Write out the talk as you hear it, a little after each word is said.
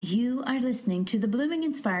You are listening to the Blooming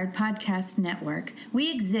Inspired Podcast Network.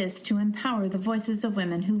 We exist to empower the voices of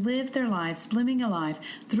women who live their lives blooming alive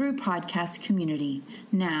through podcast community.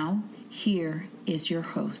 Now, here is your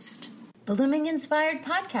host. Blooming Inspired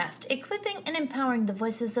Podcast, equipping and empowering the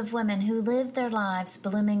voices of women who live their lives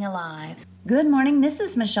blooming alive. Good morning, this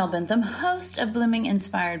is Michelle Bentham, host of Blooming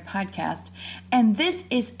Inspired Podcast, and this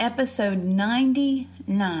is episode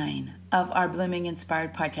 99 of our Blooming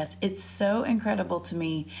Inspired Podcast. It's so incredible to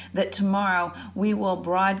me that tomorrow we will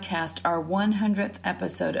broadcast our 100th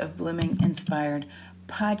episode of Blooming Inspired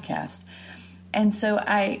Podcast. And so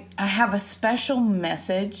I have a special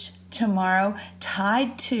message tomorrow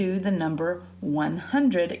tied to the number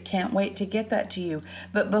 100. Can't wait to get that to you.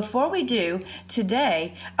 But before we do,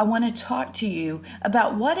 today I want to talk to you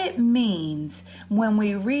about what it means when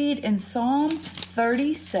we read in Psalm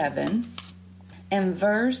 37 and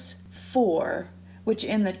verse 4, which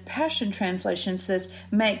in the Passion Translation says,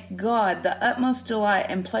 "Make God the utmost delight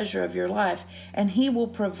and pleasure of your life, and He will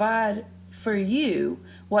provide for you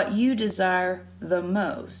what you desire the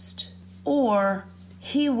most." Or,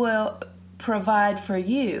 He will provide for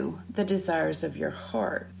you the desires of your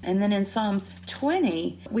heart. And then in Psalms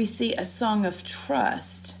 20, we see a song of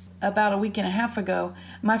trust. About a week and a half ago,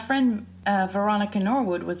 my friend Veronica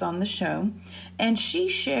Norwood was on the show, and she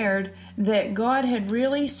shared that God had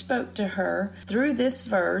really spoke to her through this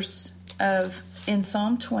verse in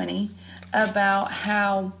Psalm 20 about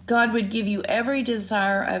how God would give you every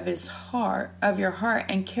desire of your heart,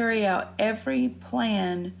 and carry out every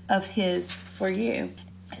plan of His for you.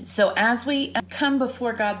 So as we come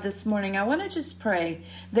before God this morning, I want to just pray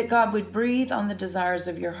that God would breathe on the desires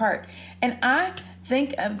of your heart. And I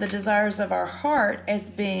think of the desires of our heart as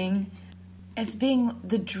being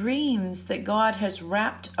the dreams that God has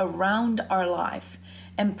wrapped around our life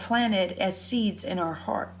and planted as seeds in our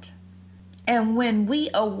heart. And when we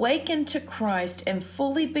awaken to Christ and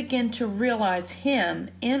fully begin to realize Him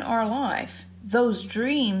in our life, those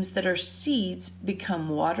dreams that are seeds become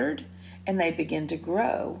watered and they begin to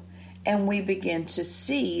grow. And we begin to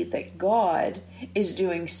see that God is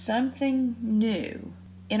doing something new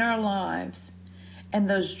in our lives. And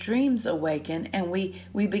those dreams awaken, and we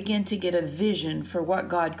begin to get a vision for what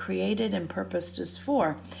God created and purposed us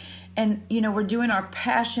for. And, we're doing our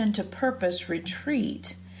Passion to Purpose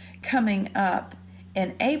retreat coming up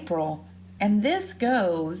in April. And this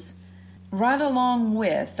goes right along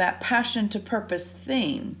with that Passion to Purpose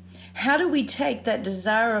theme. How do we take that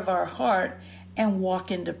desire of our heart and walk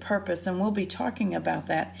into purpose? And we'll be talking about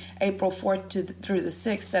that April 4th through the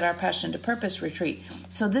 6th at our Passion to Purpose retreat.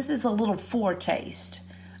 So this is a little foretaste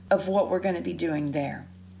of what we're going to be doing there.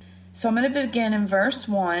 So I'm going to begin in verse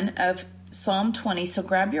 1 of Psalm 20. So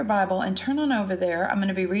grab your Bible and turn on over there. I'm going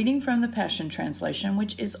to be reading from the Passion Translation,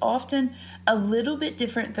 which is often a little bit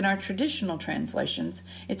different than our traditional translations.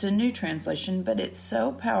 It's a new translation, but it's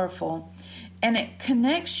so powerful. And it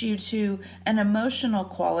connects you to an emotional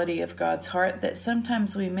quality of God's heart that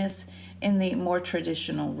sometimes we miss in the more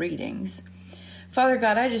traditional readings. Father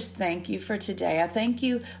God, I just thank you for today. I thank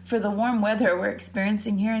you for the warm weather we're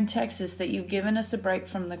experiencing here in Texas, that you've given us a break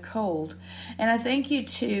from the cold. And I thank you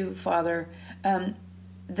too, Father,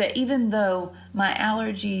 that even though my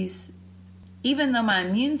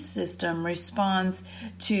immune system responds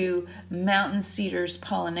to mountain cedars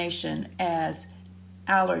pollination as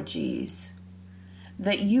allergies,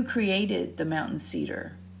 that you created the mountain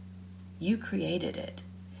cedar. You created it.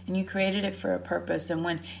 And you created it for a purpose. And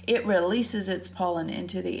when it releases its pollen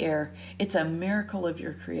into the air, it's a miracle of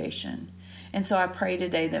your creation. And so I pray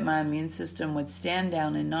today that my immune system would stand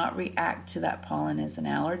down and not react to that pollen as an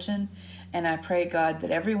allergen. And I pray, God, that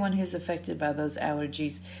everyone who's affected by those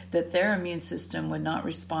allergies, that their immune system would not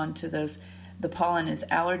respond to the pollen as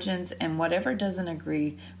allergens, and whatever doesn't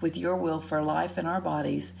agree with your will for life in our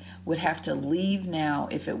bodies would have to leave now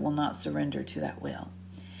if it will not surrender to that will.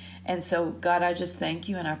 And so, God, I just thank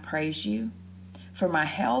you and I praise you for my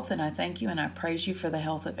health, and I thank you and I praise you for the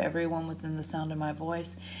health of everyone within the sound of my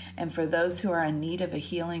voice. And for those who are in need of a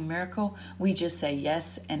healing miracle, we just say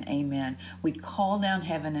yes and amen. We call down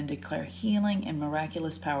heaven and declare healing and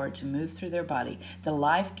miraculous power to move through their body, the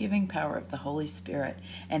life-giving power of the Holy Spirit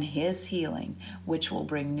and His healing, which will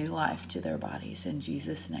bring new life to their bodies. In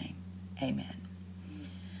Jesus' name, amen.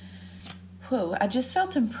 I just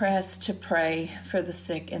felt impressed to pray for the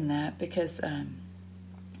sick in that, because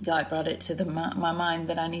God brought it to my mind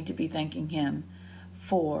that I need to be thanking Him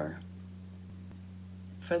for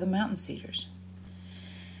the mountain cedars.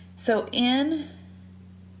 So in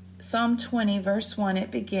Psalm 20, verse 1,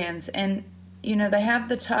 it begins, and they have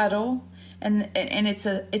the title, and it's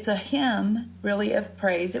a hymn really of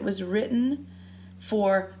praise. It was written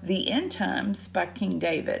for the end times by King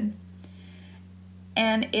David,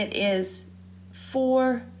 and it is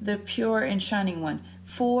for the pure and shining one,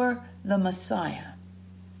 for the Messiah.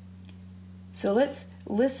 So let's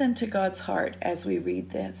listen to God's heart as we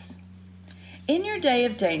read this. In your day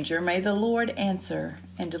of danger, may the Lord answer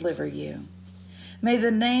and deliver you. May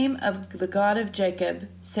the name of the God of Jacob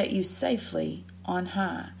set you safely on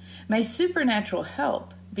high. May supernatural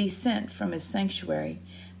help be sent from his sanctuary.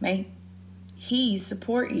 May he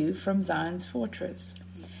support you from Zion's fortress.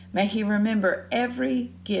 May he remember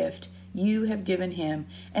every gift you have given him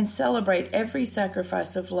and celebrate every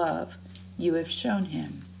sacrifice of love you have shown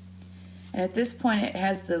him. And at this point, it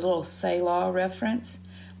has the little Selah reference,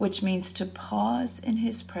 which means to pause in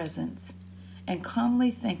his presence and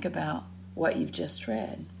calmly think about what you've just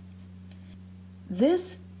read.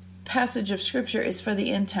 This passage of Scripture is for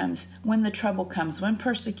the end times, when the trouble comes, when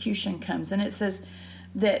persecution comes. And it says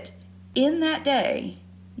that in that day,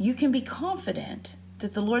 you can be confident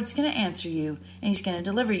that the Lord's going to answer you and he's going to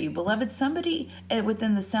deliver you. Beloved, somebody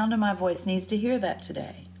within the sound of my voice needs to hear that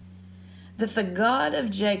today. That the God of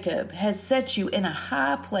Jacob has set you in a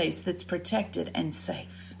high place that's protected and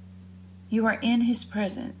safe. You are in his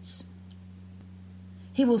presence.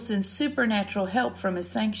 He will send supernatural help from his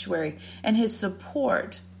sanctuary and his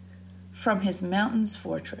support from his mountain's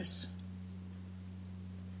fortress.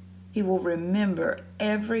 He will remember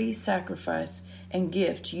every sacrifice and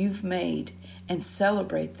gift you've made and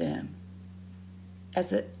celebrate them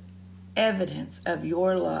as an evidence of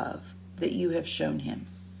your love that you have shown him.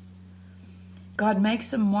 God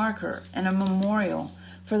makes a marker and a memorial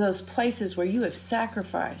for those places where you have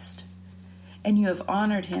sacrificed and you have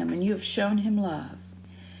honored him and you have shown him love.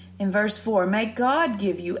 In verse 4, may God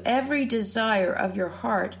give you every desire of your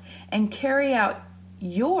heart and carry out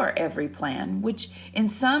your every plan, which in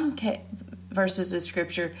some verses of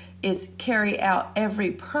Scripture is carry out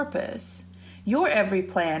every purpose, your every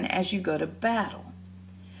plan as you go to battle.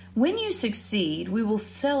 When you succeed, we will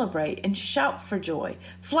celebrate and shout for joy.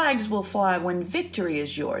 Flags will fly when victory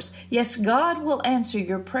is yours. Yes, God will answer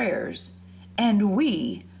your prayers, and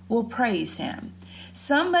we will praise him.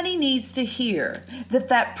 Somebody needs to hear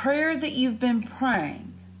that prayer that you've been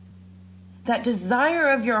praying, that desire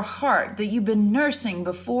of your heart that you've been nursing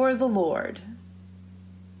before the Lord,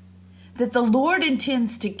 that the Lord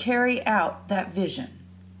intends to carry out that vision.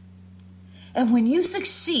 And when you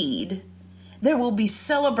succeed, there will be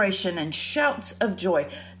celebration and shouts of joy,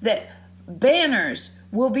 that banners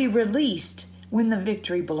will be released when the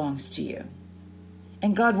victory belongs to you.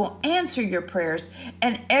 And God will answer your prayers,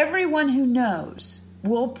 and everyone who knows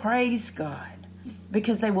will praise God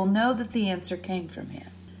because they will know that the answer came from him.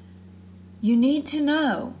 You need to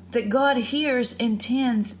know that God hears and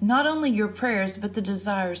tends not only your prayers, but the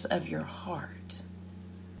desires of your heart.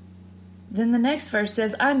 Then the next verse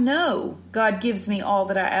says, I know God gives me all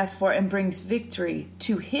that I ask for and brings victory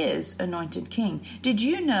to his anointed king. Did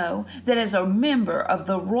you know that as a member of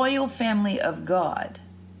the royal family of God,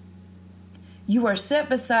 you are set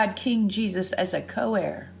beside King Jesus as a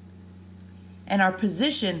co-heir, and our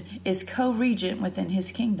position is co-regent within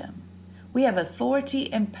his kingdom. We have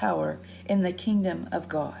authority and power in the kingdom of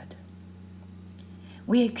God.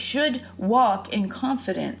 We should walk in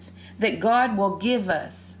confidence that God will give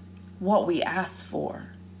us what we ask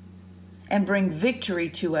for and bring victory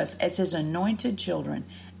to us as his anointed children,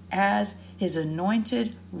 as his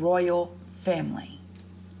anointed royal family.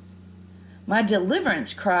 My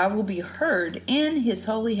deliverance cry will be heard in his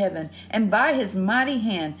holy heaven, and by his mighty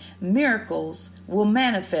hand, miracles will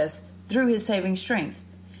manifest through his saving strength.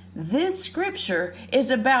 This scripture is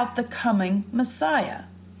about the coming Messiah,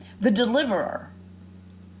 the deliverer.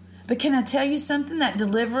 But can I tell you something? That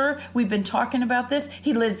deliverer, we've been talking about this,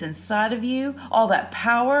 he lives inside of you. All that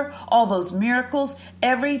power, all those miracles,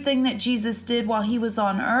 everything that Jesus did while he was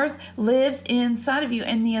on earth lives inside of you.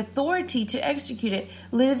 And the authority to execute it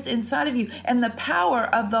lives inside of you. And the power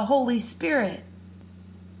of the Holy Spirit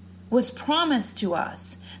was promised to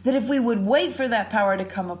us, that if we would wait for that power to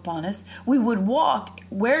come upon us, we would walk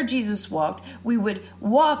where Jesus walked. We would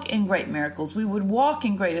walk in great miracles. We would walk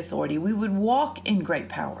in great authority. We would walk in great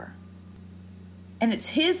power. And it's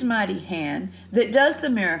his mighty hand that does the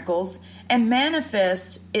miracles and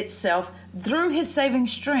manifests itself through his saving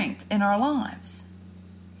strength in our lives.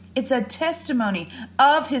 It's a testimony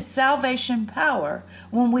of his salvation power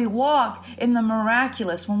when we walk in the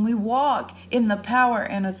miraculous, when we walk in the power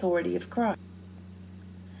and authority of Christ.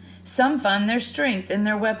 Some find their strength in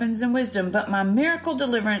their weapons and wisdom, but my miracle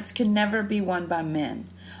deliverance can never be won by men.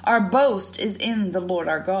 Our boast is in the Lord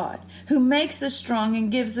our God, who makes us strong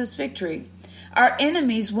and gives us victory. Our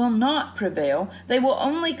enemies will not prevail. They will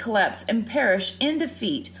only collapse and perish in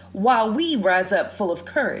defeat while we rise up full of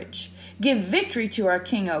courage. Give victory to our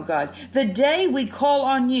King, O God. The day we call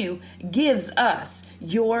on you gives us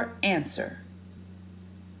your answer.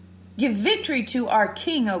 Give victory to our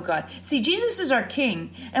King, O God. See, Jesus is our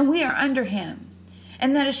King, and we are under him.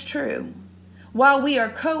 And that is true. While we are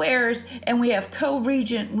co-heirs and we have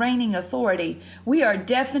co-regent reigning authority, we are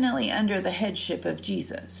definitely under the headship of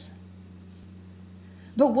Jesus.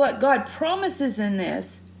 But what God promises in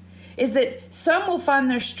this is that some will find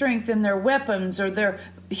their strength in their weapons or their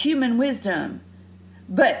human wisdom.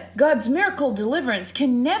 But God's miracle deliverance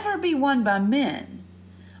can never be won by men.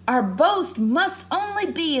 Our boast must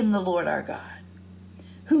only be in the Lord our God,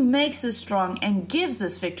 who makes us strong and gives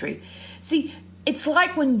us victory. See, it's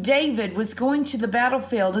like when David was going to the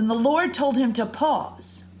battlefield and the Lord told him to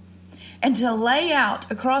pause and to lay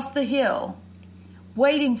out across the hill,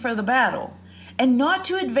 waiting for the battle, and not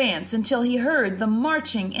to advance until he heard the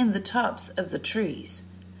marching in the tops of the trees.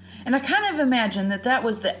 And I kind of imagine that that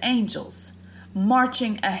was the angels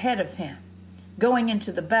marching ahead of him, going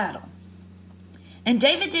into the battle. And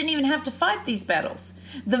David didn't even have to fight these battles.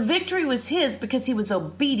 The victory was his because he was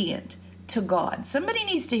obedient to God. Somebody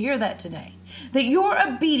needs to hear that today. That your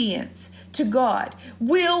obedience to God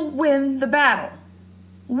will win the battle.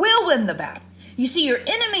 Will win the battle. You see, your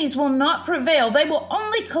enemies will not prevail. They will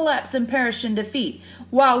only collapse and perish in defeat,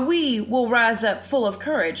 while we will rise up full of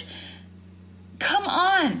courage. Come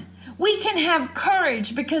on. We can have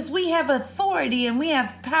courage because we have authority and we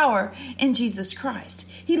have power in Jesus Christ.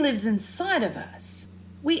 He lives inside of us.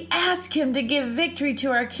 We ask him to give victory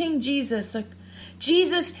to our King Jesus.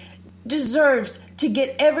 Jesus deserves to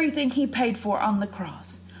get everything he paid for on the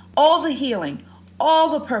cross. All the healing,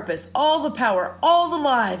 all the purpose, all the power, all the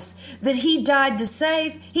lives that he died to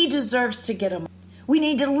save, he deserves to get them. We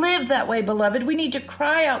need to live that way, beloved. We need to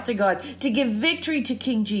cry out to God to give victory to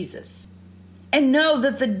King Jesus. And know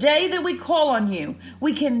that the day that we call on you,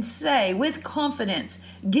 we can say with confidence,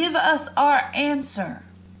 give us our answer.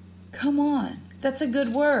 Come on, that's a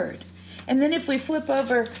good word. And then if we flip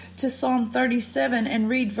over to Psalm 37 and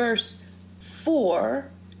read verse 4,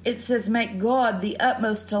 it says, make God the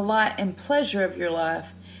utmost delight and pleasure of your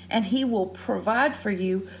life, and he will provide for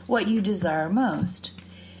you what you desire most.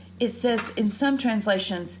 It says in some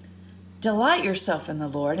translations, delight yourself in the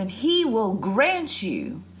Lord, and he will grant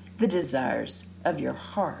you the desires of your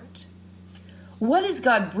heart. What is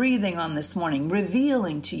God breathing on this morning,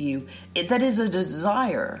 revealing to you that is a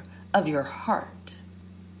desire of your heart?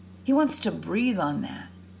 He wants to breathe on that.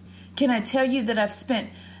 Can I tell you that I've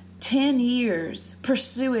spent 10 years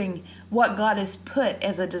pursuing what God has put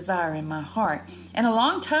as a desire in my heart? And a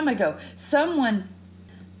long time ago, someone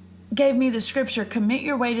gave me the scripture, commit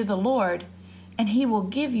your way to the Lord, and he will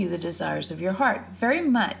give you the desires of your heart. Very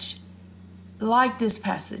much like this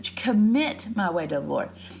passage, commit my way to the Lord.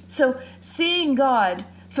 So seeing God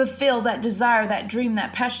fulfill that desire, that dream,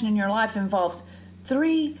 that passion in your life involves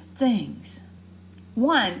 3 things.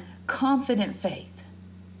 1, confident faith.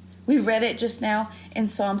 We read it just now in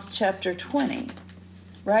Psalms chapter 20,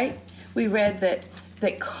 right? We read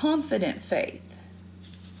that confident faith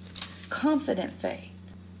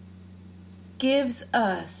gives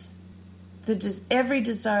us every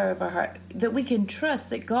desire of our heart, that we can trust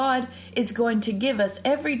that God is going to give us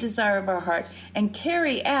every desire of our heart and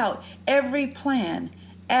carry out every plan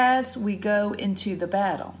as we go into the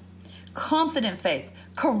battle. Confident faith,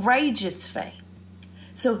 courageous faith.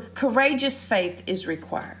 So courageous faith is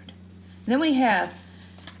required. Then we have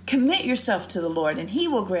commit yourself to the Lord and he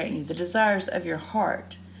will grant you the desires of your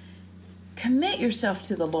heart. Commit yourself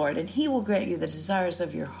to the Lord and he will grant you the desires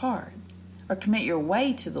of your heart. Or commit your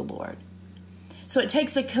way to the Lord. So it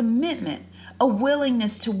takes a commitment, a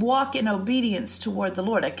willingness to walk in obedience toward the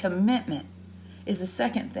Lord. A commitment is the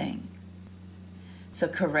second thing. So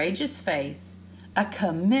courageous faith, a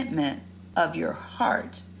commitment of your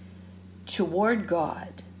heart toward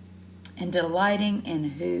God, and delighting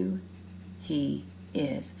in who he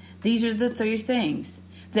is. These are the 3 things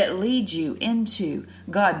that lead you into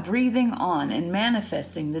God breathing on and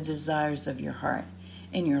manifesting the desires of your heart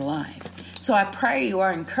in your life. So I pray you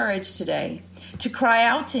are encouraged today to cry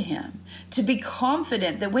out to him, to be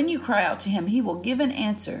confident that when you cry out to him, he will give an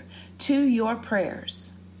answer to your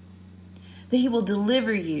prayers, that he will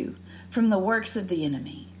deliver you from the works of the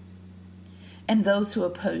enemy and those who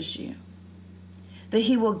oppose you, that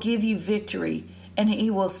he will give you victory and he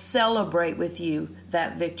will celebrate with you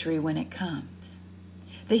that victory when it comes,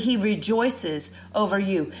 that he rejoices over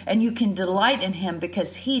you and you can delight in him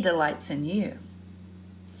because he delights in you.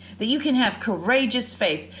 That you can have courageous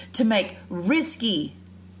faith to make risky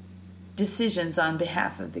decisions on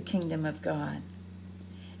behalf of the kingdom of God.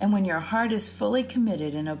 And when your heart is fully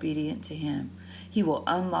committed and obedient to Him, He will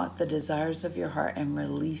unlock the desires of your heart and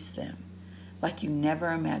release them like you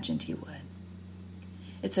never imagined He would.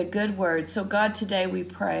 It's a good word. So God, today we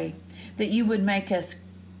pray that you would make us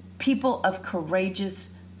people of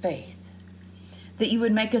courageous faith, that you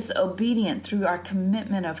would make us obedient through our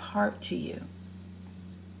commitment of heart to you,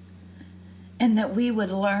 and that we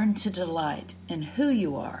would learn to delight in who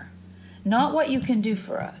you are, not what you can do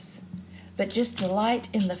for us, but just delight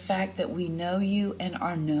in the fact that we know you and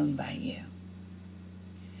are known by you.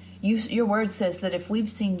 Your word says that if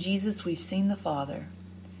we've seen Jesus, we've seen the Father,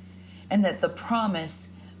 and that the promise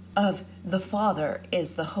of the Father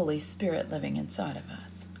is the Holy Spirit living inside of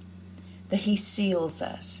us, that He seals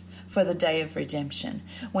us for the day of redemption,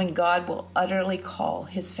 when God will utterly call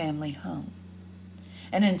His family home.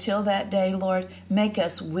 And until that day, Lord, make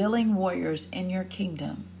us willing warriors in your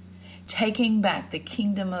kingdom, taking back the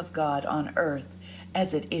kingdom of God on earth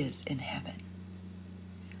as it is in heaven.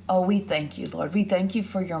 Oh, we thank you, Lord. We thank you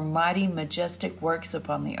for your mighty, majestic works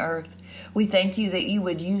upon the earth. We thank you that you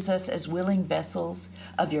would use us as willing vessels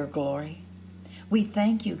of your glory. We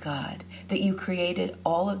thank you, God, that you created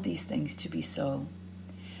all of these things to be so.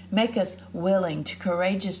 Make us willing to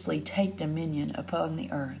courageously take dominion upon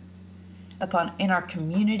the earth, in our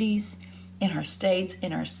communities, in our states,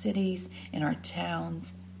 in our cities, in our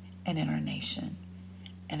towns, and in our nation,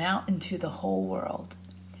 and out into the whole world.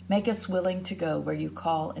 Make us willing to go where you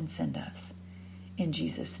call and send us. In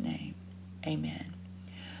Jesus' name, amen.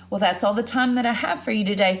 Well, that's all the time that I have for you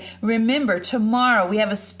today. Remember, tomorrow we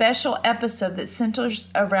have a special episode that centers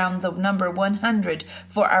around the number 100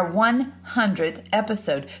 for our 100th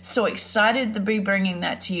episode. So excited to be bringing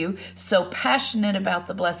that to you. So passionate about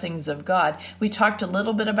the blessings of God. We talked a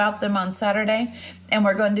little bit about them on Saturday, and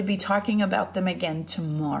we're going to be talking about them again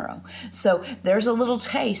tomorrow. So there's a little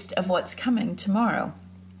taste of what's coming tomorrow.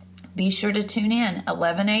 Be sure to tune in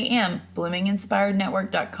 11 a.m.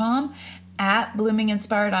 bloominginspirednetwork.com, at Blooming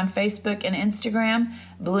Inspired on Facebook and Instagram,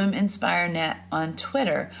 Bloom Inspire Net on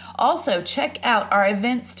Twitter. Also, check out our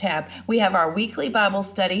events tab. We have our weekly Bible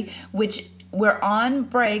study, which we're on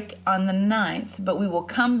break on the 9th, but we will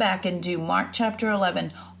come back and do Mark chapter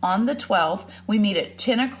 11 on the 12th. We meet at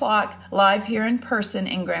 10 o'clock live here in person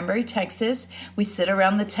in Granbury, Texas. We sit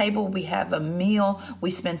around the table. We have a meal. We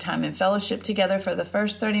spend time in fellowship together for the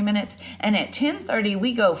first 30 minutes. And at 10:30,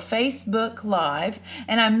 we go Facebook Live.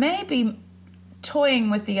 And I may be toying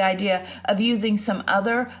with the idea of using some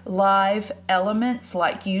other live elements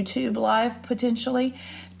like YouTube Live potentially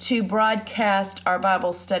to broadcast our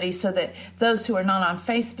Bible study so that those who are not on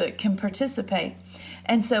Facebook can participate.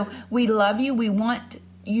 And so we love you. We want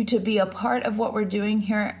you to be a part of what we're doing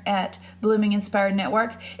here at Blooming Inspired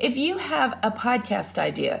Network. If you have a podcast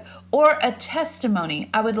idea or a testimony,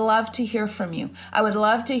 I would love to hear from you. I would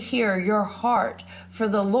love to hear your heart for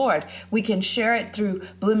the Lord. We can share it through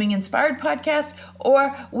Blooming Inspired Podcast,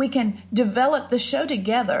 or we can develop the show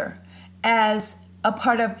together as a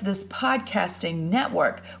part of this podcasting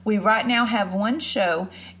network. We right now have one show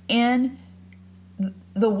in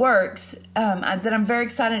the works that I'm very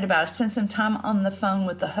excited about. I spent some time on the phone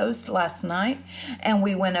with the host last night, and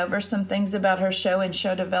we went over some things about her show and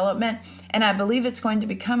show development, and I believe it's going to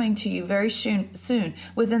be coming to you very soon,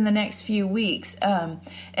 within the next few weeks.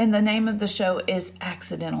 And the name of the show is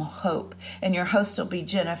Accidental Hope, and your host will be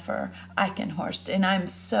Jennifer Eichenhorst. And I'm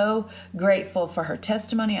so grateful for her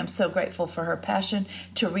testimony. I'm so grateful for her passion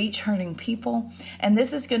to reach hurting people, and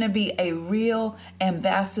this is going to be a real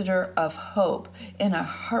ambassador of hope in a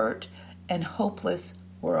hurt and hopeless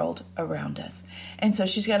world around us. And so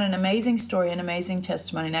she's got an amazing story, an amazing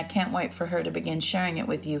testimony, and I can't wait for her to begin sharing it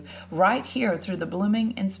with you right here through the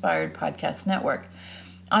Blooming Inspired Podcast Network.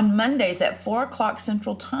 On Mondays at 4 o'clock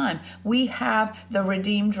Central Time, we have the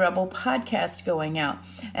Redeemed Rebel podcast going out,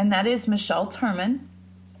 and that is Michelle Turman.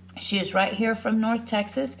 She is right here from North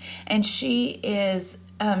Texas, and she is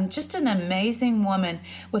just an amazing woman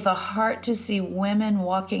with a heart to see women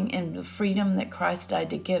walking in the freedom that Christ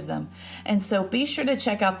died to give them. And so be sure to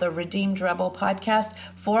check out the Redeemed Rebel podcast,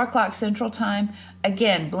 4 o'clock Central Time.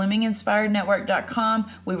 Again,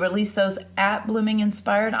 bloominginspirednetwork.com. We release those at Blooming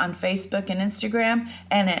Inspired on Facebook and Instagram,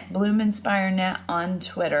 and at Bloom Inspire Net on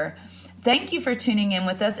Twitter. Thank you for tuning in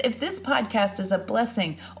with us. If this podcast is a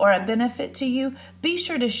blessing or a benefit to you, be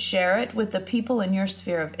sure to share it with the people in your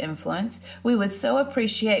sphere of influence. We would so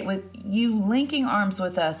appreciate with you linking arms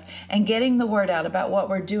with us and getting the word out about what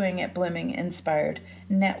we're doing at Blooming Inspired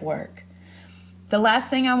Network. The last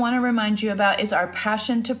thing I want to remind you about is our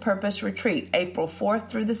Passion to Purpose retreat, April 4th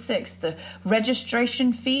through the 6th. The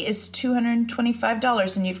registration fee is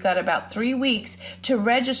 $225, and you've got about 3 weeks to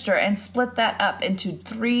register and split that up into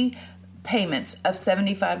 3 payments of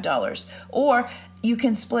 $75, or you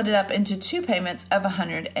can split it up into 2 payments of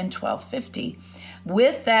 $112.50.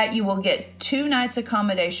 With that, you will get 2 nights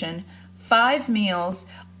accommodation, 5 meals,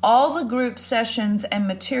 all the group sessions and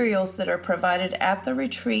materials that are provided at the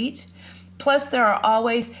retreat. Plus, there are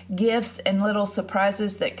always gifts and little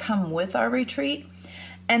surprises that come with our retreat.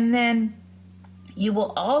 And then you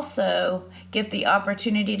will also get the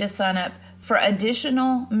opportunity to sign up for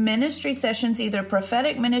additional ministry sessions, either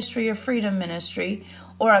prophetic ministry or freedom ministry,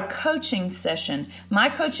 or a coaching session. My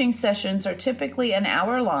coaching sessions are typically an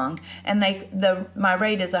hour long, and my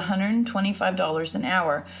rate is $125 an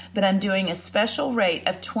hour, but I'm doing a special rate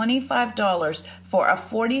of $25 for a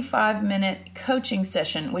 45-minute coaching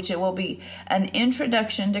session, which it will be an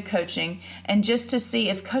introduction to coaching and just to see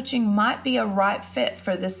if coaching might be a right fit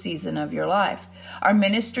for this season of your life. Our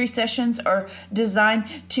ministry sessions are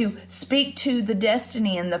designed to speak to the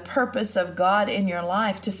destiny and the purpose of God in your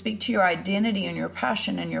life, to speak to your identity and your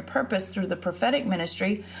passion and your purpose through the prophetic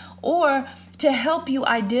ministry, or to help you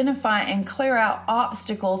identify and clear out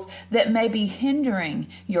obstacles that may be hindering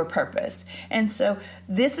your purpose. And so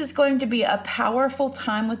this is going to be a powerful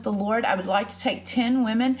time with the Lord. I would like to take 10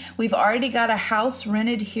 women. We've already got a house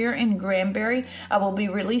rented here in Granbury. I will be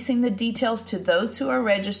releasing the details to those who are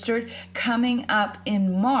registered coming up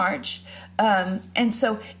in March. And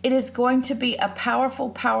so it is going to be a powerful,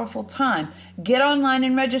 powerful time. Get online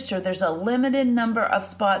and register. There's a limited number of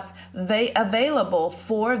spots available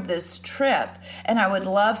for this trip, and I would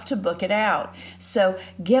love to book it out. So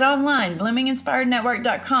get online,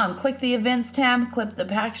 bloominginspirednetwork.com. Click the events tab, click the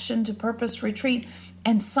Passion to Purpose retreat,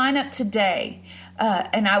 and sign up today.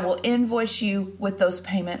 And I will invoice you with those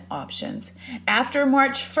payment options. After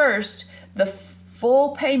March 1st, the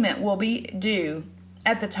full payment will be due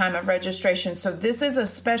at the time of registration. So this is a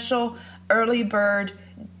special early bird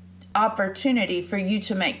opportunity for you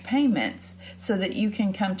to make payments so that you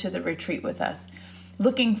can come to the retreat with us.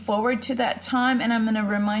 Looking forward to that time, and I'm going to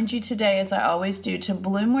remind you today, as I always do, to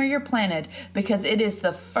bloom where you're planted, because it is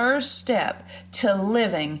the first step to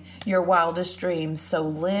living your wildest dreams. So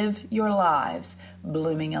live your lives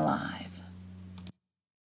blooming alive.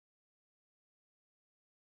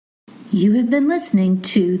 You have been listening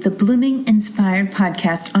to the Blooming Inspired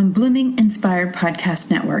Podcast on Blooming Inspired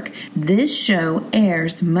Podcast Network. This show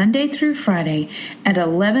airs Monday through Friday at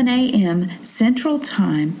 11 a.m. Central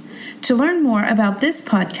Time. To learn more about this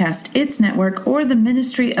podcast, its network, or the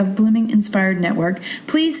ministry of Blooming Inspired Network,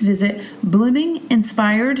 please visit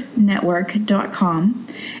bloominginspirednetwork.com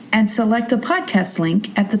and select the podcast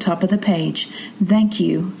link at the top of the page. Thank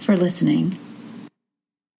you for listening.